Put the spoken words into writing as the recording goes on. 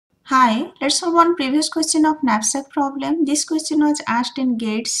Hi, let's solve one previous question of knapsack problem. This question was asked in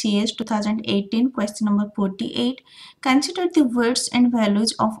GATE CS 2018, question number 48. Consider the weights and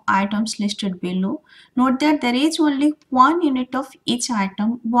values of items listed below. Note that there is only one unit of each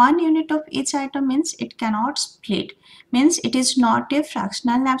item. One unit of each item means it cannot split. Means it is not a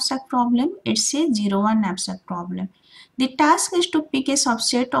fractional knapsack problem. It's a 0-1 knapsack problem. The task is to pick a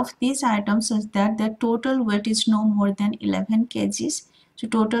subset of these items such that their total weight is no more than 11 kgs. So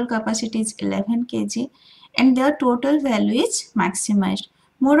total capacity is 11 kg and their total value is maximized.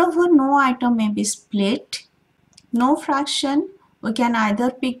 Moreover, no item may be split, no fraction. We can either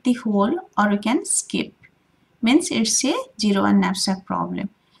pick the whole or we can skip. Means it's a 0-1 knapsack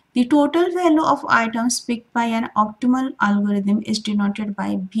problem. The total value of items picked by an optimal algorithm is denoted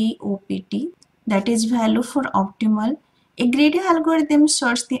by VOPT, that is value for optimal. A greedy algorithm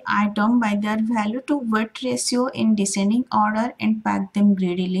sorts the item by their value to weight ratio in descending order and pack them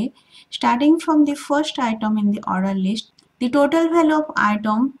greedily, starting from the first item in the order list. The total value of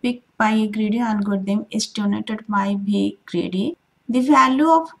item picked by a greedy algorithm is denoted by Vgreedy. The value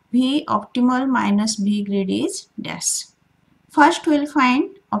of V optimal minus Vgreedy is dash. First we'll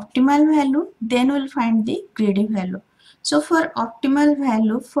find optimal value, then we'll find the greedy value. So for optimal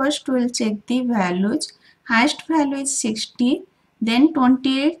value, first we'll check the values. Highest value is 60, then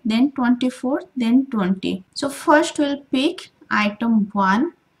 28, then 24, then 20. So first we'll pick item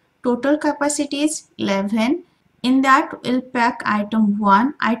 1. Total capacity is 11. In that we'll pack item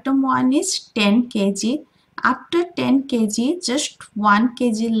 1. Item 1 is 10 kg. After 10 kg, just 1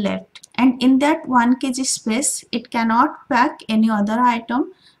 kg left. And in that 1 kg space, it cannot pack any other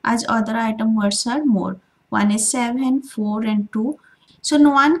item as other item weights are more. 1 is 7, 4 and 2. So no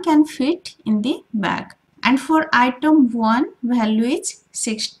one can fit in the bag. And for item 1, value is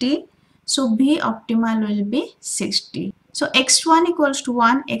 60. So B optimal will be 60. So x1 equals to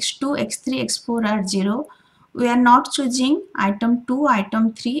 1, x2, x3, x4 are 0. We are not choosing item 2,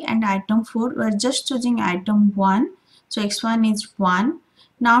 item 3 and item 4. We are just choosing item 1. So x1 is 1.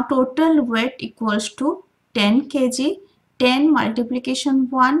 Now total weight equals to 10 kg. 10 multiplication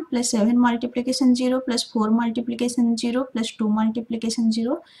 1 plus 7 multiplication 0 plus 4 multiplication 0 plus 2 multiplication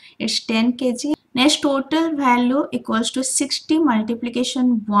 0. It's 10 kg. Next total value equals to 60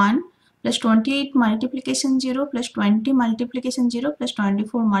 multiplication 1 plus 28 multiplication 0 plus 20 multiplication 0 plus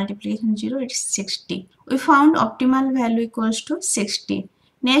 24 multiplication 0, it's 60. We found optimal value equals to 60.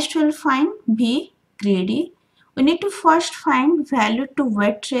 Next we'll find B greedy. We need to first find value to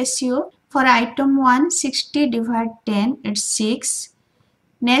weight ratio. For item 1, 60 divide 10, it's 6.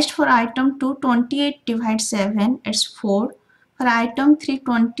 Next for item 2, 28 divide 7, it's 4. For item 3,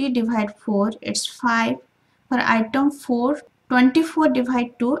 20 divide 4, it's 5. For item 4, 24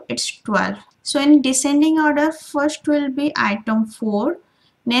 divide 2, it's 12. So in descending order, first will be item 4,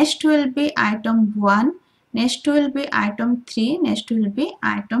 next will be item 1, next will be item 3, next will be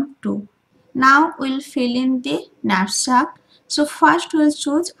item 2. Now we'll fill in the knapsack. So first we'll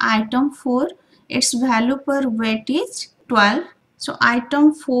choose item 4. Its value per weight is 12. So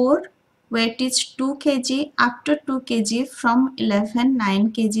item 4 weight is 2 kg. After 2 kg from 11,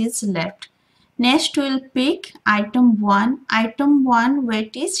 9 kg is left. Next we'll pick item 1. Item 1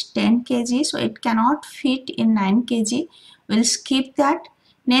 weight is 10 kg. So it cannot fit in 9 kg. We'll skip that.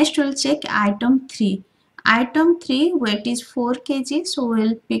 Next we'll check item 3. Item 3 weight is 4 kg. So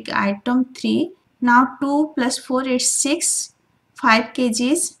we'll pick item 3. Now 2 plus 4 is 6. 5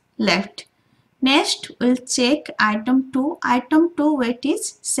 kg is left. Next we'll check item 2. Item 2 weight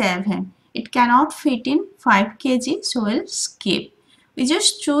is 7. It cannot fit in 5 kg. So we'll skip. We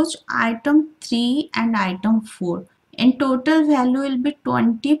just choose item 3 and item 4. In total value will be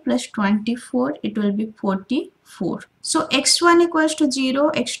 20 plus 24. It will be 44. So x1 equals to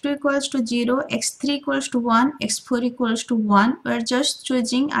 0, x2 equals to 0, x3 equals to 1, x4 equals to 1. We are just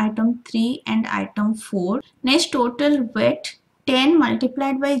choosing item 3 and item 4. Next total weight 10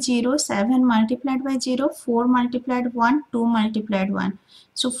 multiplied by 0, 7 multiplied by 0, 4 multiplied 1, 2 multiplied 1.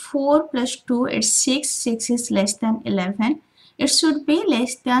 So 4 plus 2 is 6. 6 is less than 11. It should be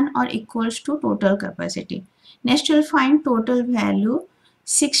less than or equals to total capacity. Next we'll find total value.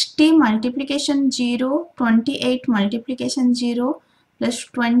 60 multiplication 0, 28 multiplication 0 plus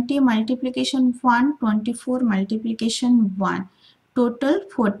 20 multiplication 1, 24 multiplication 1. Total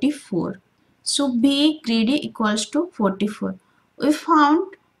 44. So B greedy equals to 44. We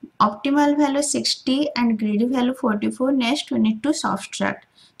found Optimal value 60 and greedy value 44. Next we need to subtract.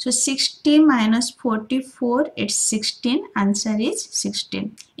 So 60 minus 44, it's 16. Answer is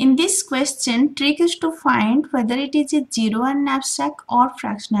 16. In this question, trick is to find whether it is a zero and knapsack or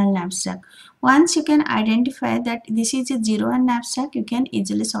fractional knapsack. Once you can identify that this is a zero and knapsack, you can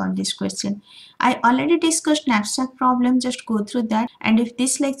easily solve this question. I already discussed knapsack problem, just go through that. And if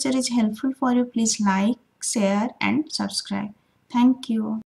this lecture is helpful for you, please like, share and subscribe. Thank you.